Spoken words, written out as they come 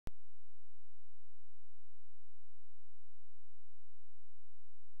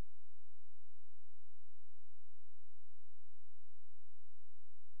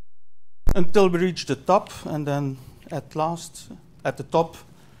until we reach the top, and then at last, at the top,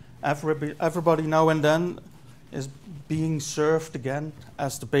 everybody now and then is being served again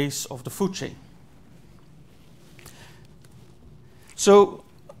as the base of the food chain. So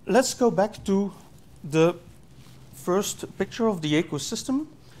let's go back to the first picture of the ecosystem,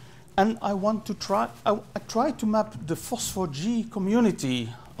 and I want to try to map the FOSS4G community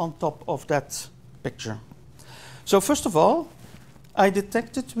on top of that picture. So first of all, I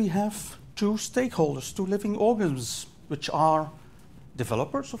detected we have two stakeholders, two living organisms, which are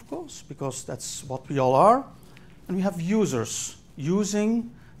developers, of course, because that's what we all are, and we have users using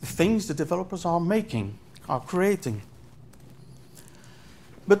the things the developers are making, are creating.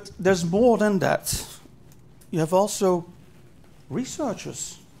 But there's more than that. You have also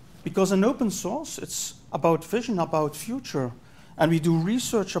researchers, because in open source it's about vision, about future, and we do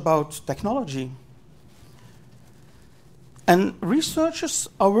research about technology. And researchers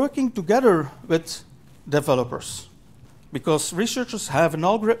are working together with developers, because researchers have an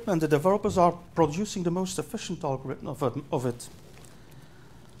algorithm and the developers are producing the most efficient algorithm of it.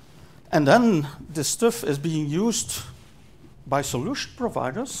 And then this stuff is being used by solution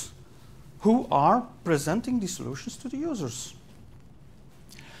providers who are presenting these solutions to the users.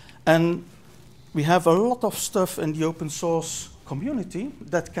 And we have a lot of stuff in the open source community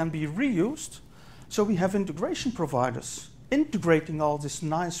that can be reused. So we have integration providers integrating all this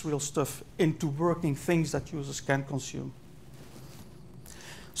nice real stuff into working things that users can consume.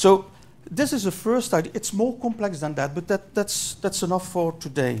 So this is the first idea. It's more complex than that, but that's enough for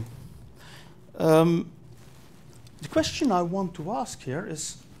today. The question I want to ask here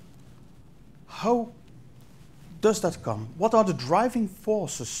is, how does that come? What are the driving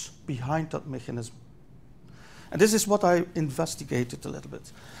forces behind that mechanism? And this is what I investigated a little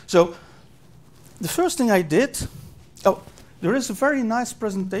bit. So the first thing I did, there is a very nice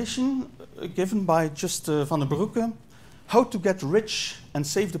presentation given by Just van der Broeke, how to get rich and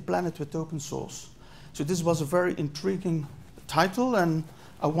save the planet with open source. So this was a very intriguing title, and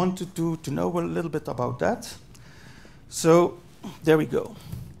I wanted to know a little bit about that. So there we go.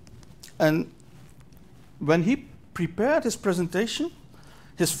 And when he prepared his presentation,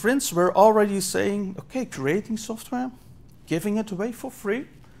 his friends were already saying, okay, creating software, giving it away for free,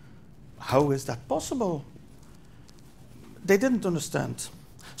 how is that possible? They didn't understand.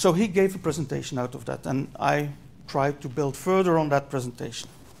 So he gave a presentation out of that, and I tried to build further on that presentation.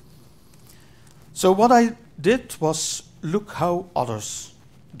 So what I did was look how others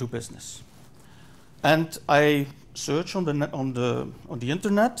do business. And I searched on the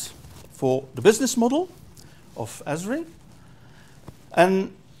internet for the business model of Esri.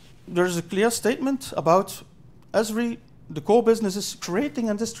 And there's a clear statement about Esri. The core business is creating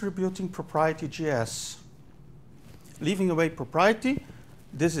and distributing proprietary GIS. Leaving away propriety,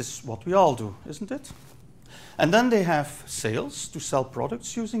 this is what we all do, isn't it? And then they have sales to sell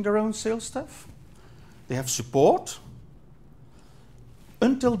products using their own sales staff. They have support.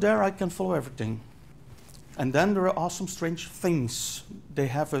 Until there, I can follow everything. And then there are some strange things. They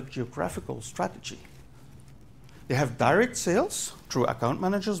have a geographical strategy. They have direct sales through account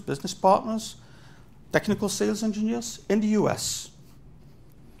managers, business partners, technical sales engineers in the US.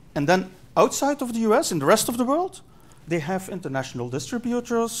 And then outside of the US, in the rest of the world, they have international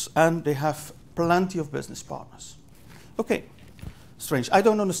distributors and they have plenty of business partners. Okay, strange. I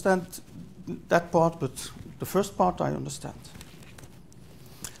don't understand that part, but the first part I understand.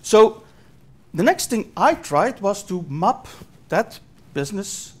 So the next thing I tried was to map that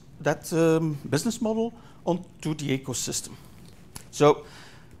business model onto the ecosystem. So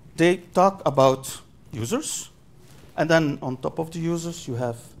they talk about users, and then on top of the users you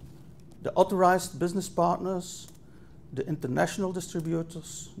have the authorized business partners, the international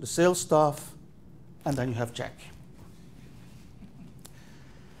distributors, the sales staff, and then you have Jack.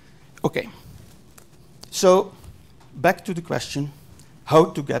 Okay, so back to the question, how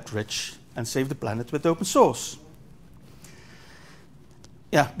to get rich and save the planet with open source.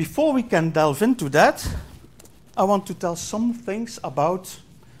 Yeah, before we can delve into that, I want to tell some things about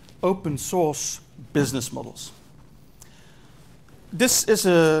open source business models. This is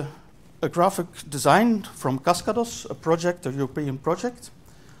a graphic design from Cascados, a project, a European project.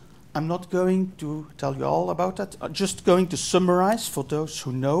 I'm not going to tell you all about that. I'm just going to summarize for those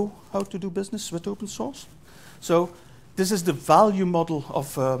who know how to do business with open source. So this is the value model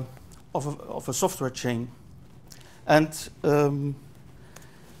of a software chain. And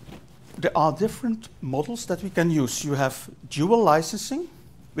there are different models that we can use. You have dual licensing,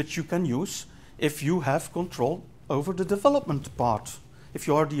 which you can use if you have control over the development part. If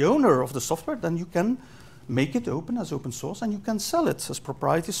you are the owner of the software, then you can make it open as open source and you can sell it as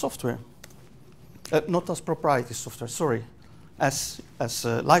proprietary software. Not as proprietary software, sorry, as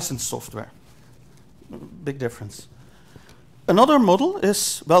licensed software. Big difference. Another model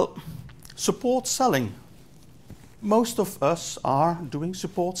is, well, support selling. Most of us are doing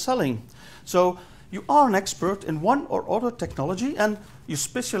support selling. So you are an expert in one or other technology and you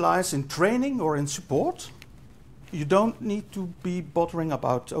specialize in training or in support. You don't need to be bothering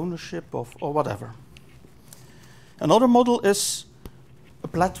about ownership of, or whatever. Another model is a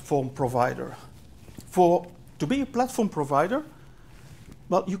platform provider. To be a platform provider,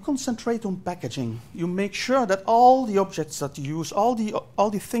 well, you concentrate on packaging. You make sure that all the objects that you use, all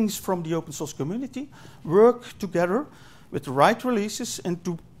the things from the open source community work together with the right releases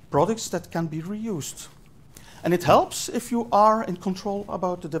into products that can be reused. And it helps if you are in control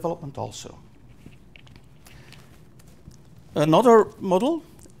about the development also. Another model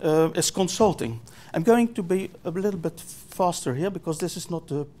is consulting. I'm going to be a little bit faster here because this is not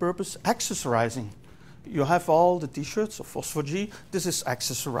the purpose. Accessorizing. You have all the t-shirts of FOSS4G. This is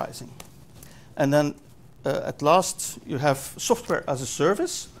accessorizing. And then at last, you have software as a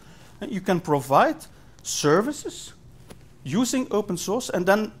service. And you can provide services using open source, and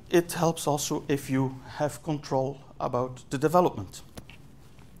then it helps also if you have control about the development.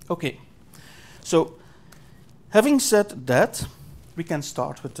 Okay, so having said that, we can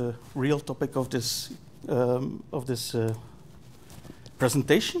start with the real topic of this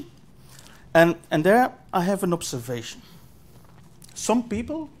presentation. And there I have an observation. Some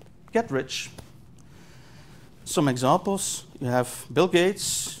people get rich. Some examples, you have Bill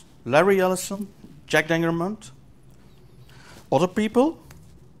Gates, Larry Ellison, Jack Dangermond. Other people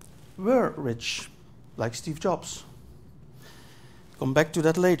were rich, like Steve Jobs. Come back to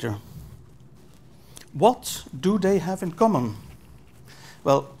that later. What do they have in common?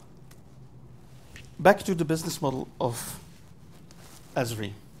 Well, back to the business model of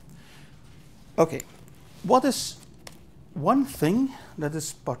Esri. Okay, what is one thing that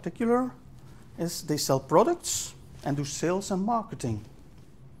is particular is they sell products and do sales and marketing.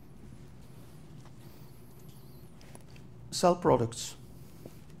 Sell products.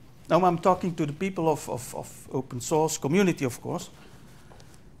 Now I'm talking to the people of open source community, of course.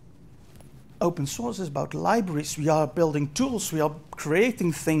 Open source is about libraries. We are building tools. We are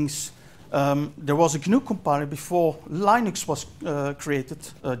creating things. There was a GNU compiler before Linux was created.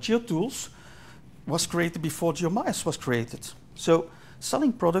 GeoTools was created before Geomajas was created. So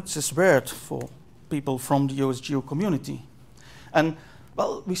selling products is weird for people from the OSGeo community. And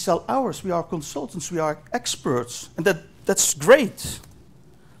well, we sell ours. We are consultants. We are experts. And that's great.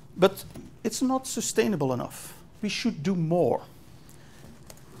 But it's not sustainable enough. We should do more.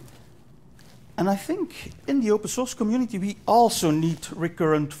 And I think in the open source community, we also need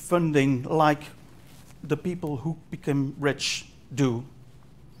recurrent funding like the people who become rich do.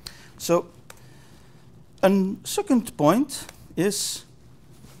 So, a second point is,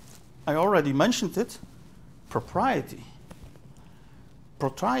 I already mentioned it, propriety.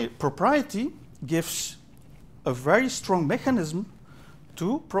 Propriety gives a very strong mechanism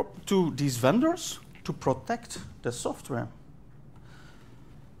to these vendors to protect the software.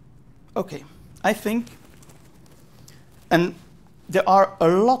 Okay. I think, and there are a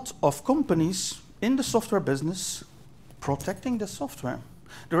lot of companies in the software business protecting the software.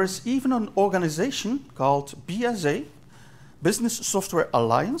 There is even an organization called BSA, Business Software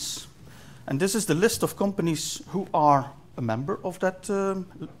Alliance, and this is the list of companies who are a member of that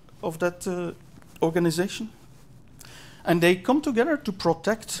organization. And they come together to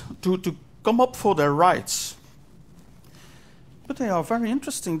protect, to come up for their rights. But they are very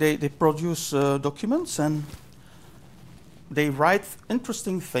interesting. They produce documents and they write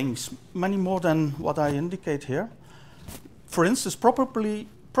interesting things, many more than what I indicate here. For instance, properly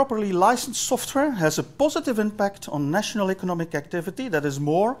licensed software has a positive impact on national economic activity that is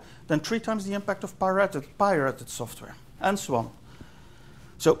more than 3 times the impact of pirated software, and so on.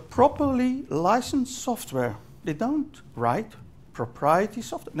 So properly licensed software, they don't write proprietary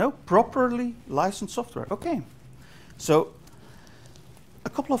software. No, properly licensed software. Okay. So a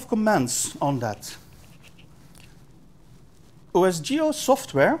couple of comments on that. OSGeo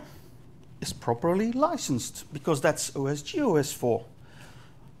software is properly licensed because that's OSGeo is for.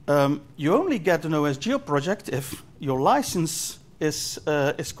 You only get an OSGeo project if your license is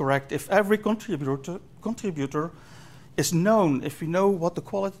correct, if every contributor is known, if we know what the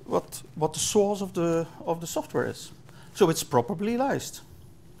quality, what the source of the software is. So it's properly licensed.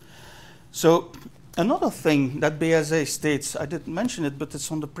 So another thing that BSA states, I didn't mention it, but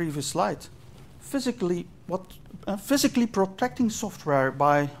it's on the previous slide. Physically protecting software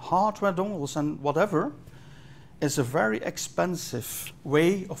by hardware dongles and whatever is a very expensive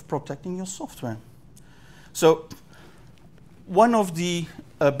way of protecting your software. So one of the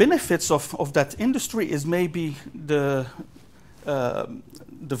benefits of that industry is maybe the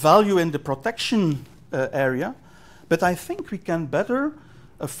value in the protection area, but I think we can better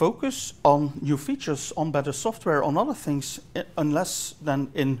focus on new features, on better software, on other things, unless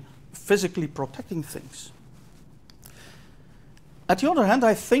than in physically protecting things. At the other hand,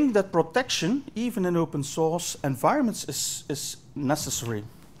 I think that protection, even in open source environments, is necessary.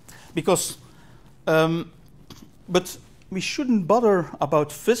 Because, but we shouldn't bother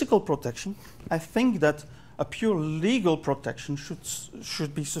about physical protection. I think that a pure legal protection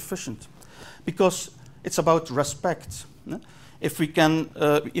should be sufficient. Because it's about respect. If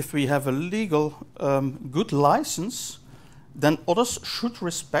we have a legal good license, then others should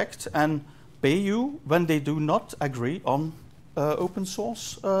respect and pay you when they do not agree on open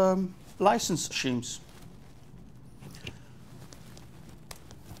source license schemes.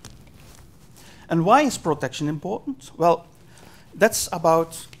 And why is protection important? Well, that's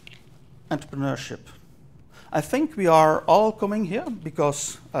about entrepreneurship. I think we are all coming here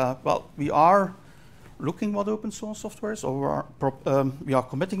because, well, we are looking what open source software is, or we are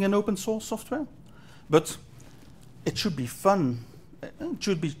committing in open source software, but it should be fun, it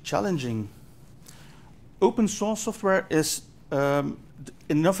should be challenging. Open source software is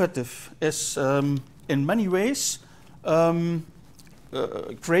innovative, is in many ways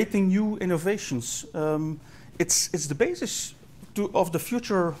creating new innovations. It's the basis of the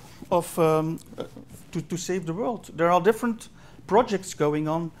future of to save the world. There are different projects going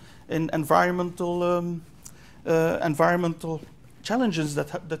on in environmental challenges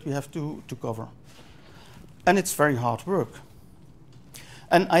that we have to cover, and it's very hard work.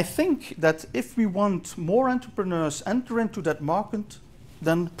 And I think that if we want more entrepreneurs enter into that market,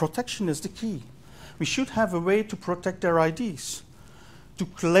 then protection is the key. We should have a way to protect their ideas, to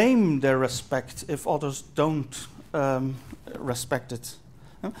claim their respect if others don't respect it,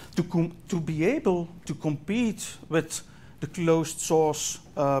 to be able to compete with the closed source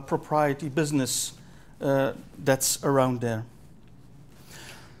proprietary business that's around there.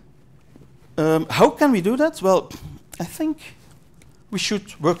 How can we do that? Well, I think we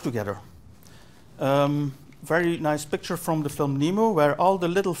should work together. Very nice picture from the film Nemo, where all the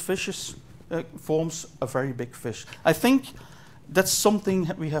little fishes forms a very big fish. I think that's something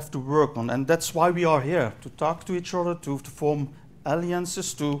that we have to work on, and that's why we are here, to talk to each other, to form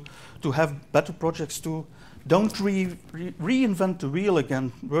alliances, to have better projects, to don't reinvent the wheel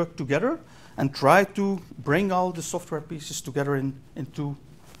again, work together and try to bring all the software pieces together into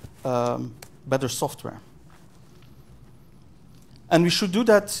better software. And we should do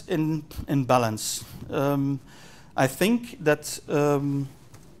that in balance. I think that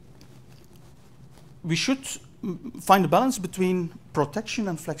we should find a balance between protection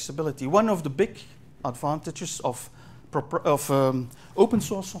and flexibility. One of the big advantages of open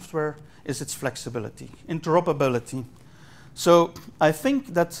source software is its flexibility, interoperability. So I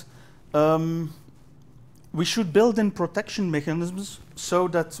think that we should build in protection mechanisms so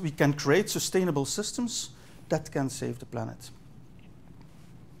that we can create sustainable systems that can save the planet.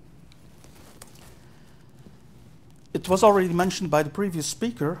 It was already mentioned by the previous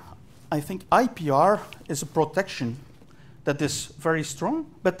speaker. I think IPR is a protection that is very strong,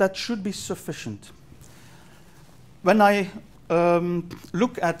 but that should be sufficient. When I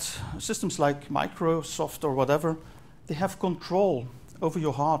look at systems like Microsoft or whatever, they have control over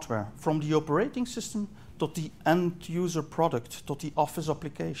your hardware, from the operating system to the end user product, to the office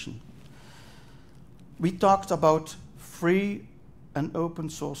application. We talked about free and open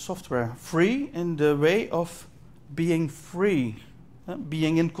source software. Free in the way of being free,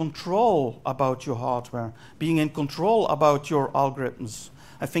 being in control about your hardware, being in control about your algorithms.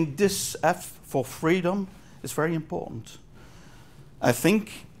 I think this F for freedom is very important. I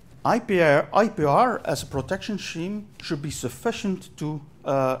think IPR as a protection scheme should be sufficient to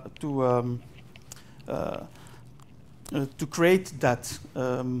create that,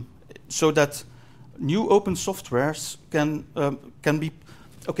 so that new open softwares can be.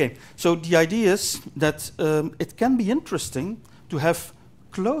 Okay, so the idea is that it can be interesting to have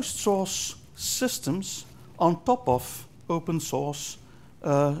closed source systems on top of open source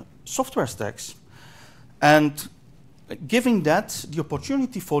software stacks, and giving that the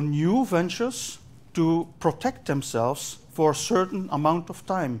opportunity for new ventures to protect themselves for a certain amount of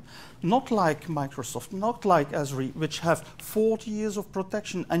time. Not like Microsoft, not like Esri, which have 40 years of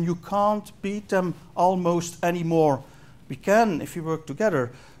protection and you can't beat them almost anymore. We can if you work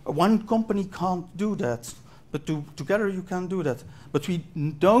together. One company can't do that, but together you can do that. But we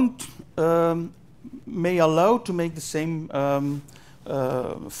don't may allow to make the same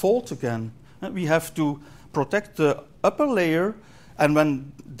fault again. We have to protect the upper layer, and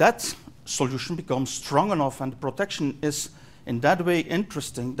when that solution becomes strong enough and the protection is in that way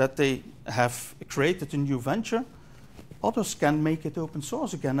interesting that they have created a new venture, others can make it open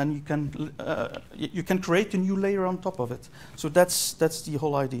source again, and you can create a new layer on top of it. So that's the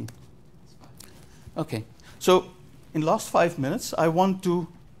whole idea. Okay, so in the last 5 minutes, I want to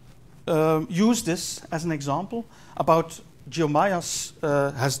use this as an example about Geomajas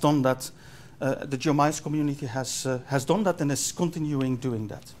has done that. The Geomajas community has done that and is continuing doing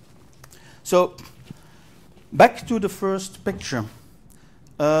that. So back to the first picture.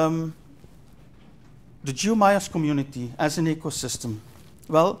 The Geomajas community as an ecosystem.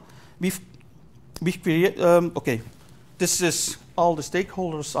 Well, we've created, okay, this is all the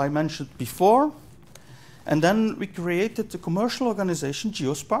stakeholders I mentioned before. And then we created the commercial organization,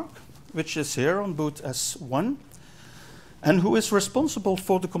 Geosparc, which is here on booth S1, and who is responsible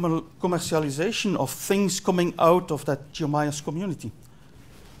for the commercialization of things coming out of that Geomajas community.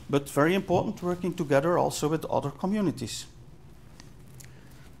 But very important, working together also with other communities.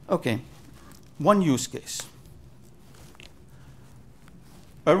 Okay, one use case.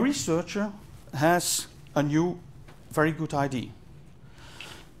 A researcher has a new, very good idea.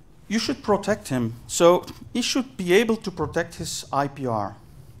 You should protect him, so he should be able to protect his IPR.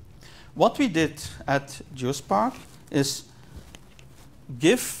 What we did at Geosparc is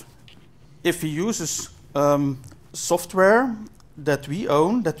give, if he uses software that we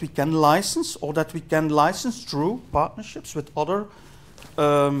own, that we can license, or that we can license through partnerships with other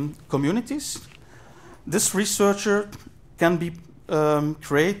communities, this researcher can be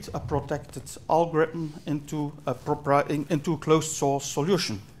create a protected algorithm into a closed source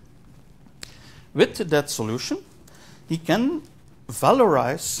solution. With that solution, he can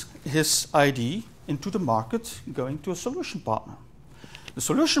valorize his ID into the market going to a solution partner. The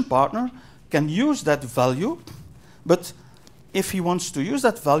solution partner can use that value, but if he wants to use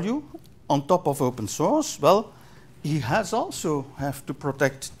that value on top of open source, well, he has also have to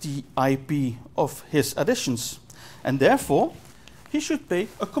protect the IP of his additions. And therefore, he should pay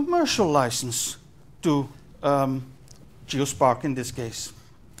a commercial license to Geosparc in this case.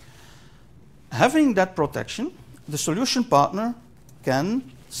 Having that protection, the solution partner can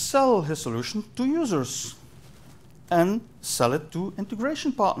sell his solution to users and sell it to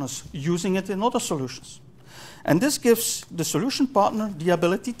integration partners using it in other solutions. And this gives the solution partner the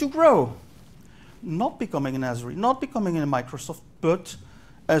ability to grow, not becoming an Azure, not becoming a Microsoft, but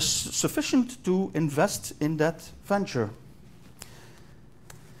as sufficient to invest in that venture.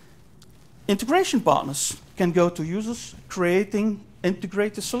 Integration partners can go to users creating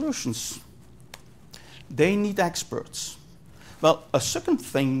integrated solutions. They need experts. Well, a second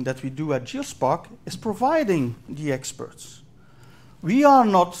thing that we do at Geosparc is providing the experts. We are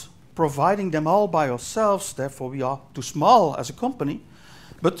not providing them all by ourselves, therefore we are too small as a company,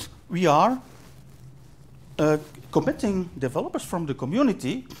 but we are committing developers from the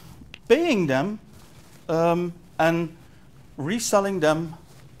community, paying them, and reselling them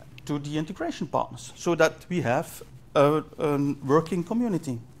to the integration partners, so that we have a working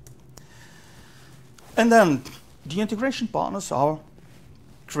community. And then the integration partners are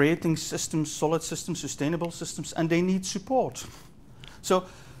creating systems, solid systems, sustainable systems, and they need support. So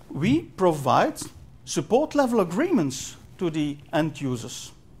we provide support level agreements to the end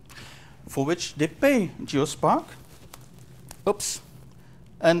users, for which they pay Geosparc. Oops.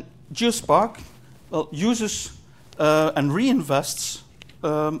 And Geosparc uses and reinvests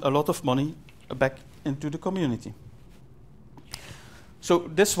a lot of money back into the community. So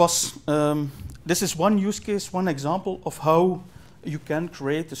this was this is one use case, one example of how you can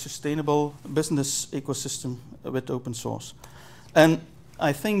create a sustainable business ecosystem with open source. And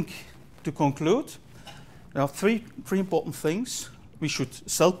I think, to conclude, there are three important things. We should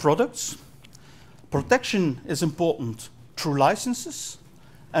sell products. Protection is important through licenses,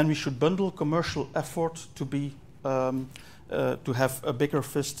 and we should bundle commercial effort to be to have a bigger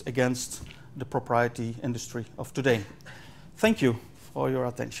fist against the proprietary industry of today. Thank you for your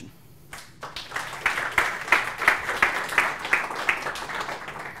attention.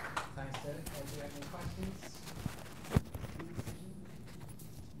 Thanks, Dirk. Do you have any questions?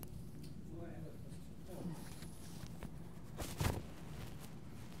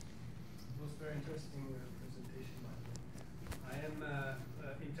 It was a very interesting presentation, by the way. I am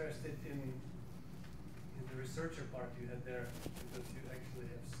interested in the researcher part you had there, because you actually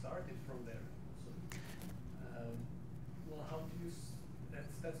have started from there. So, well, how do you?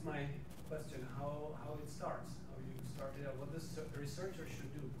 That's my question. How it starts? How you started out? What this researcher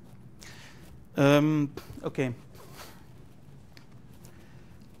should do? Okay.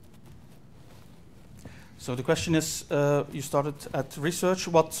 So the question is, you started at research.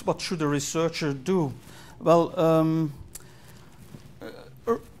 What should a researcher do? Well,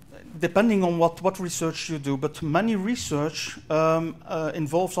 depending on what research you do, but many research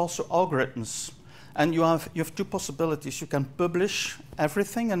involves also algorithms. And you have two possibilities. You can publish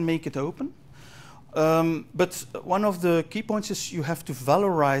everything and make it open. But one of the key points is you have to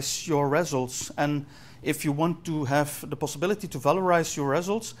valorize your results. And if you want to have the possibility to valorize your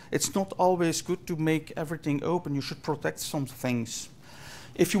results, it's not always good to make everything open. You should protect some things.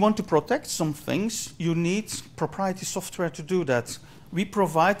 If you want to protect some things, you need proprietary software to do that. We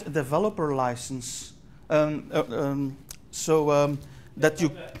provide a developer license, that you.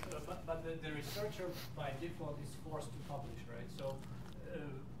 But the researcher by default is forced to publish, right? So,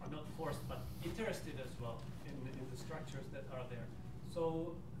 or not forced, but interested as well in the structures that are there.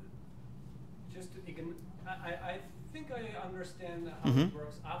 So, just to I think I understand how it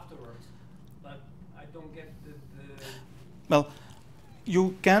works afterwards, but I don't get the Well,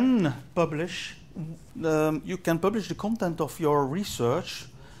 you can publish. You can publish the content of your research,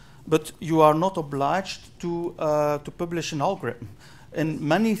 but you are not obliged to publish an algorithm. And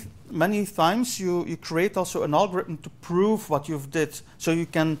many times you create also an algorithm to prove what you've did. So you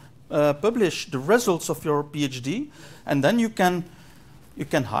can publish the results of your PhD, and then you can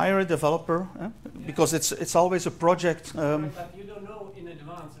hire a developer because it's always a project. Right, but you don't know in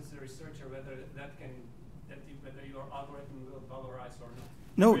advance as a researcher whether whether your algorithm will valorize or not.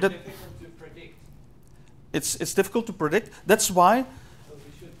 No, it's difficult to predict. It's difficult to predict. That's why. So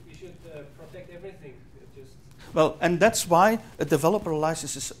we should protect everything. Well, and that's why a developer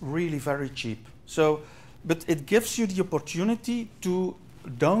license is really very cheap. So, but it gives you the opportunity to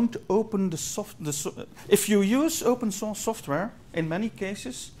don't open if you use open source software, in many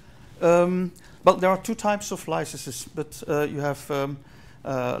cases, well, there are two types of licenses, but you have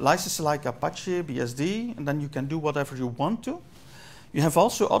licenses like Apache, BSD, and then you can do whatever you want to. You have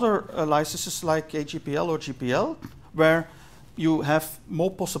also other licenses like AGPL or GPL, where you have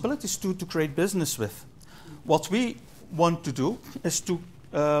more possibilities to create business with. What we want to do is to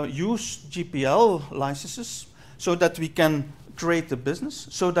use GPL licenses so that we can create a business,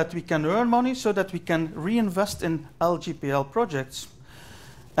 so that we can earn money, so that we can reinvest in LGPL projects.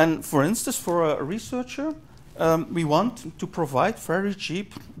 And for instance, for a researcher, we want to provide very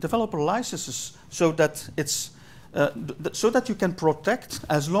cheap developer licenses so that it's so that you can protect,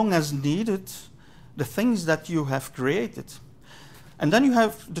 as long as needed, the things that you have created. And then you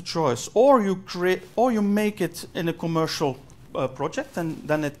have the choice, or you create, or you make it in a commercial project, and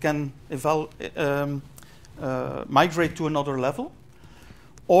then it can migrate to another level.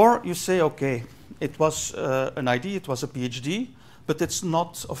 Or you say, okay, it was an idea, it was a PhD, but it's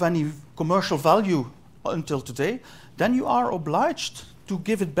not of any commercial value until today. Then you are obliged to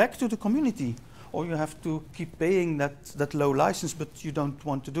give it back to the community, or you have to keep paying that low license, but you don't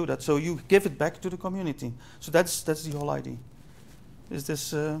want to do that. So you give it back to the community. So that's the whole idea. Is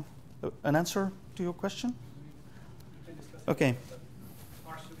this an answer to your question? Okay.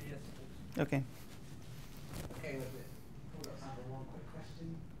 Partially, yes. Okay. Okay, we've got time for one quick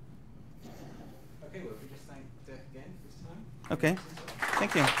question. Okay, well, we just thank Dirk again this time. Okay.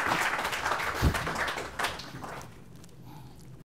 Thank you.